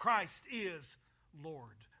 Jesus Christ is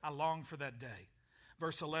Lord. I long for that day.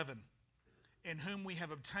 Verse 11, in whom we have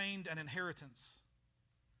obtained an inheritance,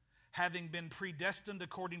 having been predestined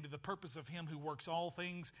according to the purpose of Him who works all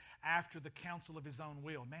things after the counsel of His own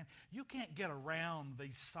will. Man, you can't get around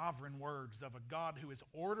these sovereign words of a God who is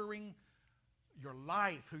ordering your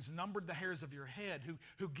life, who's numbered the hairs of your head,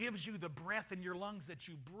 who gives you the breath in your lungs that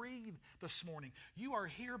you breathe this morning. You are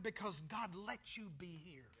here because God let you be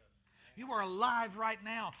here. You are alive right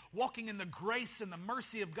now, walking in the grace and the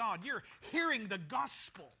mercy of God. You're hearing the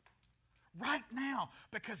gospel right now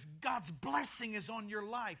because God's blessing is on your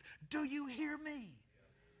life. Do you hear me?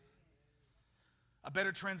 A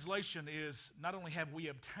better translation is, not only have we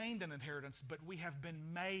obtained an inheritance, but we have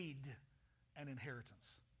been made an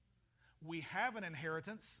inheritance. We have an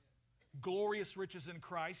inheritance, glorious riches in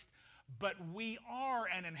Christ, but we are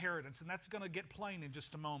an inheritance, and that's going to get plain in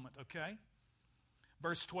just a moment, okay?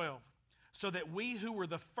 Verse 12, so that we who were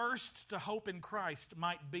the first to hope in Christ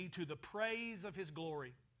might be to the praise of His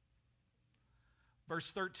glory.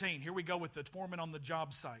 Verse 13, here we go with the foreman on the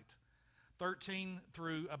job site. 13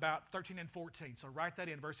 through about 13 and 14. So write that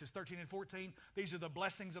in, verses 13 and 14. These are the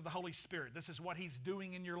blessings of the Holy Spirit. This is what He's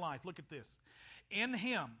doing in your life. Look at this. In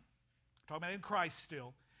Him, talking about in Christ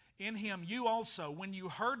still, in Him you also, when you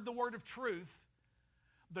heard the word of truth,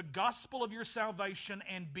 the gospel of your salvation,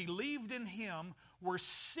 and believed in Him, were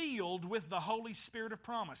sealed with the Holy Spirit of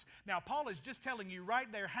promise. Now, Paul is just telling you right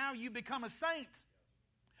there how you become a saint.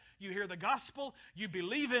 You hear the gospel, you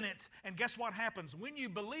believe in it, and guess what happens? When you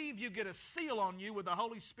believe, you get a seal on you with the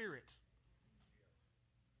Holy Spirit.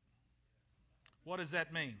 What does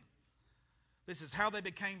that mean? This is how they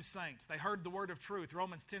became saints. They heard the word of truth.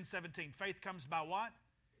 Romans 10:17. Faith comes by what?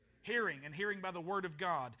 Hearing, and hearing by the word of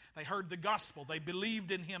God. They heard the gospel. They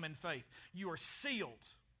believed in Him in faith. You are sealed.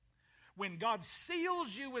 When God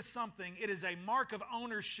seals you with something, it is a mark of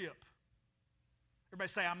ownership. Everybody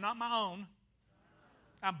say, I'm not my own.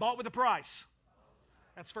 I'm bought with a price.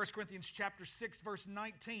 That's 1 Corinthians chapter 6, verse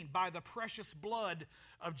 19. By the precious blood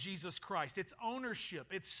of Jesus Christ. It's ownership.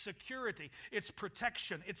 It's security. It's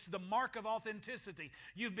protection. It's the mark of authenticity.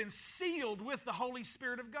 You've been sealed with the Holy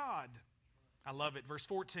Spirit of God. I love it. Verse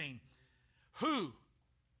 14. Who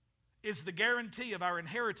is the guarantee of our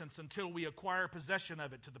inheritance until we acquire possession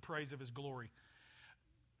of it to the praise of His glory?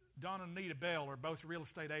 Don and Anita Bell are both real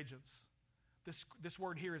estate agents. This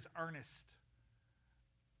word here is earnest.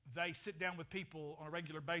 They sit down with people on a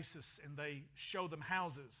regular basis and they show them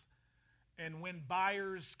houses. And when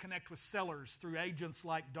buyers connect with sellers through agents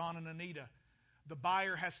like Don and Anita, the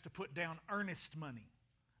buyer has to put down earnest money.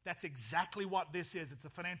 That's exactly what this is. It's a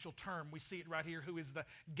financial term. We see it right here. Who is the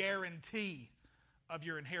guarantee of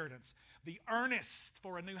your inheritance? The earnest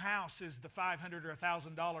for a new house is the $500 or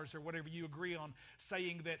 $1,000 or whatever you agree on,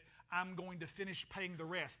 saying that I'm going to finish paying the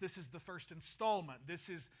rest. This is the first installment. This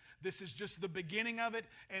is just the beginning of it,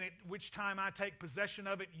 and at which time I take possession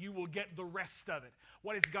of it, you will get the rest of it.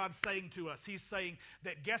 What is God saying to us? He's saying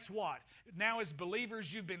that guess what? Now as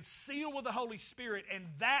believers, you've been sealed with the Holy Spirit, and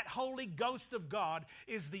that Holy Ghost of God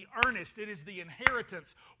is the earnest. It is the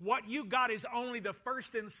inheritance. What you got is only the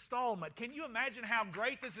first installment. Can you imagine how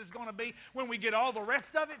great this is going to be when we get all the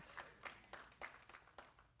rest of it?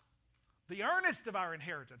 The earnest of our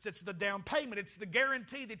inheritance. It's the down payment. It's the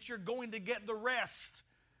guarantee that you're going to get the rest.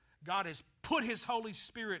 God has put His Holy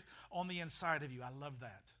Spirit on the inside of you. I love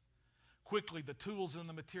that. Quickly, the tools and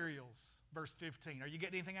the materials. Verse 15. Are you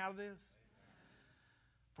getting anything out of this?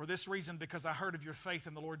 For this reason, because I heard of your faith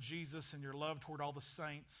in the Lord Jesus and your love toward all the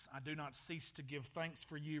saints, I do not cease to give thanks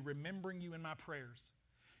for you, remembering you in my prayers.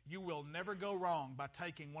 You will never go wrong by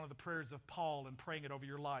taking one of the prayers of Paul and praying it over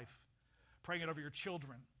your life, praying it over your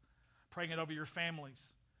children, praying it over your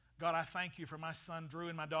families. God, I thank you for my son Drew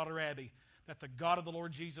and my daughter Abby, that the God of the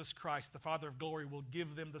Lord Jesus Christ, the Father of glory, will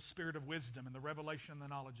give them the spirit of wisdom and the revelation and the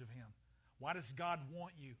knowledge of Him. Why does God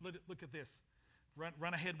want you? Look at this.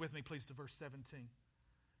 Run ahead with me, please, to verse 17.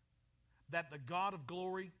 That the God of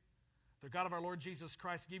glory, the God of our Lord Jesus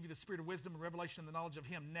Christ, give you the spirit of wisdom and revelation and the knowledge of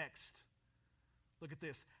Him. Next, look at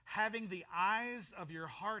this. Having the eyes of your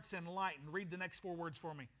hearts enlightened. Read the next 4 words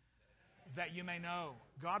for me. That you may know.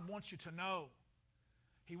 God wants you to know.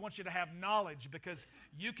 He wants you to have knowledge, because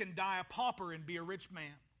you can die a pauper and be a rich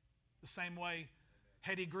man, the same way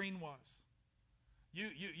Hetty Green was.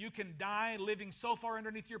 You can die living so far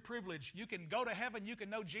underneath your privilege. You can go to heaven. You can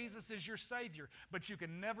know Jesus is your Savior. But you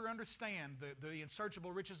can never understand the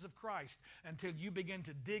unsearchable riches of Christ until you begin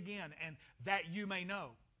to dig in, and that you may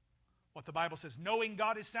know what the Bible says. Knowing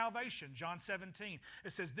God is salvation. John 17.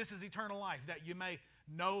 It says, this is eternal life, that you may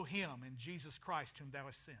know Him and Jesus Christ whom thou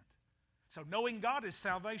hast sent. So knowing God is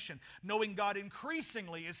salvation. Knowing God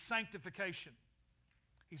increasingly is sanctification.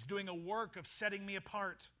 He's doing a work of setting me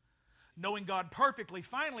apart. Knowing God perfectly,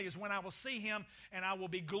 finally, is when I will see Him and I will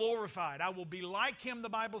be glorified. I will be like Him, the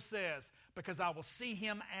Bible says, because I will see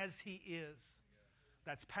Him as He is.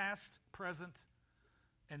 That's past, present,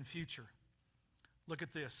 and future. Look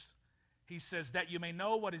at this. He says, that you may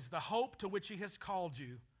know what is the hope to which He has called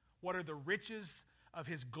you, what are the riches of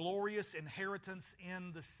His glorious inheritance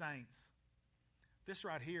in the saints. This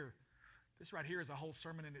right here is a whole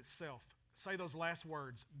sermon in itself. Say those last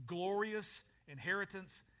words, glorious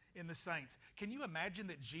inheritance in the saints. Can you imagine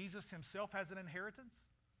that Jesus Himself has an inheritance?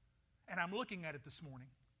 And I'm looking at it this morning.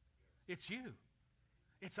 It's you.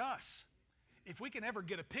 It's us. If we can ever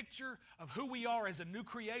get a picture of who we are as a new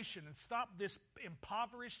creation and stop this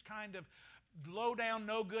impoverished kind of low down,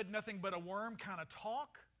 no good, nothing but a worm kind of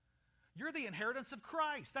talk, you're the inheritance of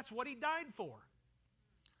Christ. That's what He died for.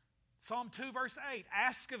 Psalm 2 verse 8,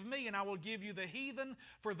 ask of me and I will give you the heathen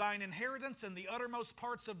for thine inheritance and the uttermost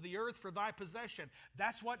parts of the earth for thy possession.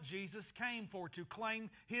 That's what Jesus came for, to claim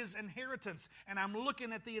His inheritance. And I'm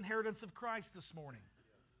looking at the inheritance of Christ this morning.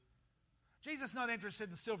 Jesus is not interested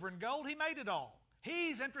in silver and gold. He made it all.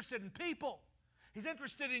 He's interested in people. He's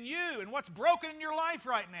interested in you and what's broken in your life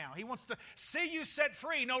right now. He wants to see you set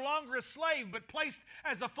free, no longer a slave, but placed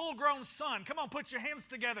as a full-grown son. Come on, put your hands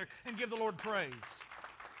together and give the Lord praise.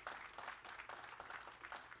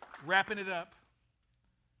 Wrapping it up.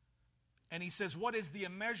 And He says, what is the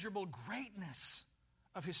immeasurable greatness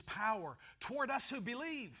of His power toward us who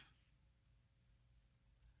believe?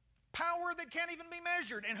 Power that can't even be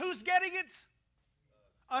measured. And who's getting it?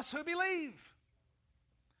 Us who believe.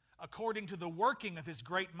 According to the working of His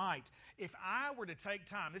great might. If I were to take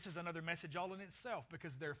time, this is another message all in itself,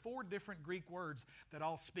 because there are 4 different Greek words that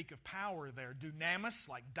all speak of power there. Dunamis,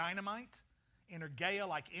 like dynamite. Energeia,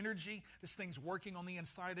 like energy. This thing's working on the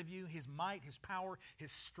inside of you. His might, His power, His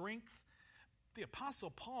strength. The Apostle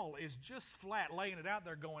Paul is just flat laying it out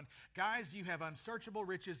there going, guys, you have unsearchable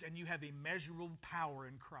riches and you have immeasurable power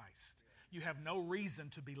in Christ. You have no reason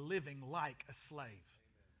to be living like a slave.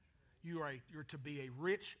 You're to be a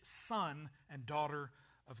rich son and daughter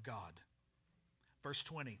of God. Verse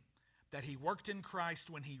 20, that He worked in Christ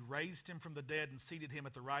when He raised Him from the dead and seated Him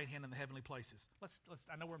at the right hand in the heavenly places.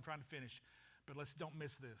 I know where I'm trying to finish, but don't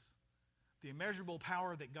miss this. The immeasurable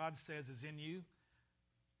power that God says is in you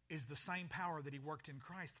is the same power that He worked in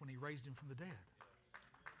Christ when He raised Him from the dead.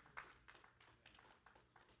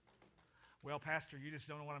 Well, Pastor, you just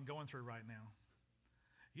don't know what I'm going through right now.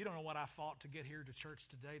 You don't know what I fought to get here to church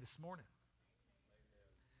today, this morning.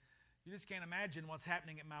 You just can't imagine what's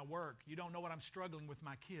happening at my work. You don't know what I'm struggling with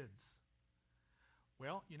my kids.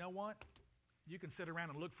 Well, you know what? You can sit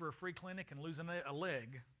around and look for a free clinic and lose a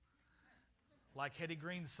leg, like Hetty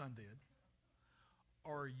Green's son did.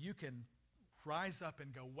 Or you can rise up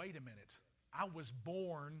and go, wait a minute. I was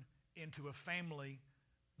born into a family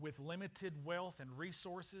with limited wealth and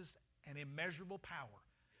resources and immeasurable power.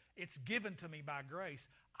 It's given to me by grace.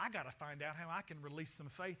 I got to find out how I can release some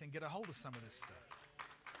faith and get a hold of some of this stuff.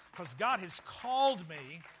 Because God has called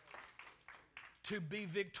me to be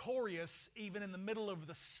victorious even in the middle of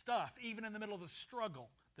the stuff, even in the middle of the struggle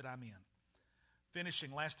that I'm in.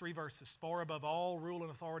 Finishing, last 3 verses. Far above all rule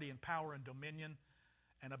and authority and power and dominion,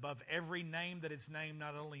 and above every name that is named,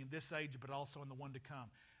 not only in this age but also in the one to come.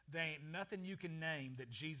 There ain't nothing you can name that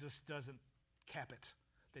Jesus doesn't cap it,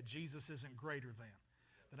 that Jesus isn't greater than.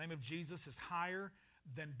 The name of Jesus is higher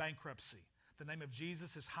than bankruptcy. The name of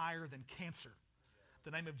Jesus is higher than cancer.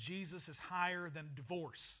 The name of Jesus is higher than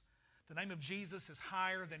divorce. The name of Jesus is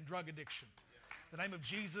higher than drug addiction. The name of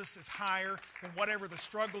Jesus is higher than whatever the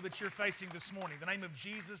struggle that you're facing this morning. The name of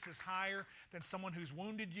Jesus is higher than someone who's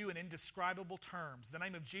wounded you in indescribable terms. The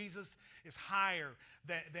name of Jesus is higher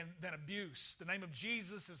than abuse. The name of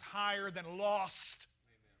Jesus is higher than lost.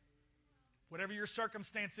 Whatever your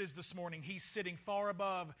circumstance is this morning, He's sitting far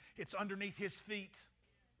above. It's underneath His feet.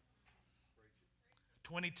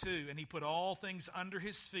 22, and He put all things under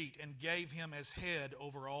His feet and gave Him as head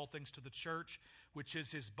over all things to the church, which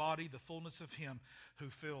is His body, the fullness of Him who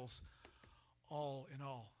fills all in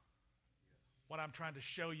all. What I'm trying to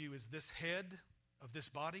show you is this head of this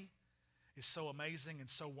body is so amazing and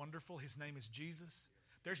so wonderful. His name is Jesus.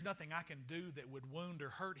 There's nothing I can do that would wound or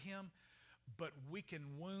hurt Him, but we can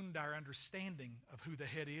wound our understanding of who the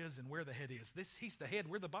head is and where the head is. He's the head,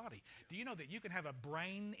 we're the body. Do you know that you can have a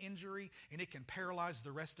brain injury and it can paralyze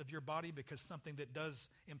the rest of your body because something that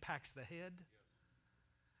impacts the head?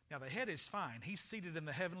 Now, the head is fine. He's seated in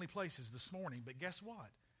the heavenly places this morning, but guess what?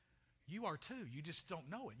 You are too. You just don't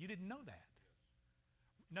know it. You didn't know that.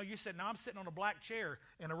 No, you said, no, I'm sitting on a black chair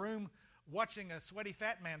in a room watching a sweaty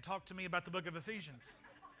fat man talk to me about the book of Ephesians.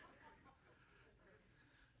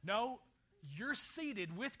 No, you're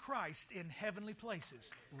seated with Christ in heavenly places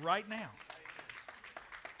right now.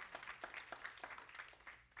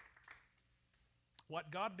 What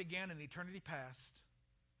God began in eternity past,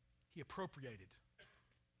 He appropriated.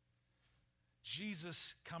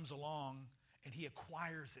 Jesus comes along and He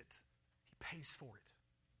acquires it. He pays for it.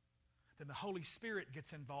 Then the Holy Spirit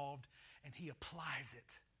gets involved and He applies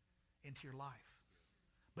it into your life.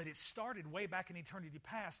 But it started way back in eternity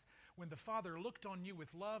past when the Father looked on you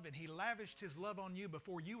with love and He lavished His love on you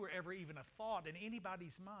before you were ever even a thought in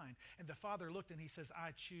anybody's mind. And the Father looked and He says,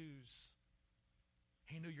 I choose.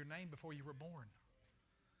 He knew your name before you were born.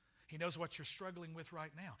 He knows what you're struggling with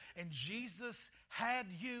right now. And Jesus had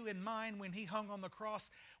you in mind when He hung on the cross.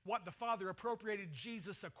 What the Father appropriated,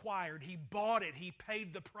 Jesus acquired. He bought it. He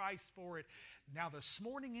paid the price for it. Now this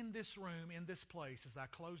morning in this room, in this place, as I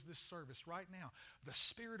close this service right now, the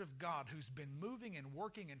Spirit of God who's been moving and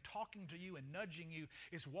working and talking to you and nudging you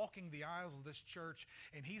is walking the aisles of this church,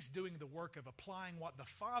 and He's doing the work of applying what the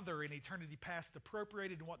Father in eternity past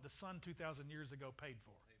appropriated and what the Son 2,000 years ago paid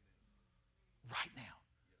for. Amen. Right now.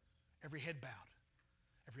 Every head bowed,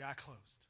 every eye closed.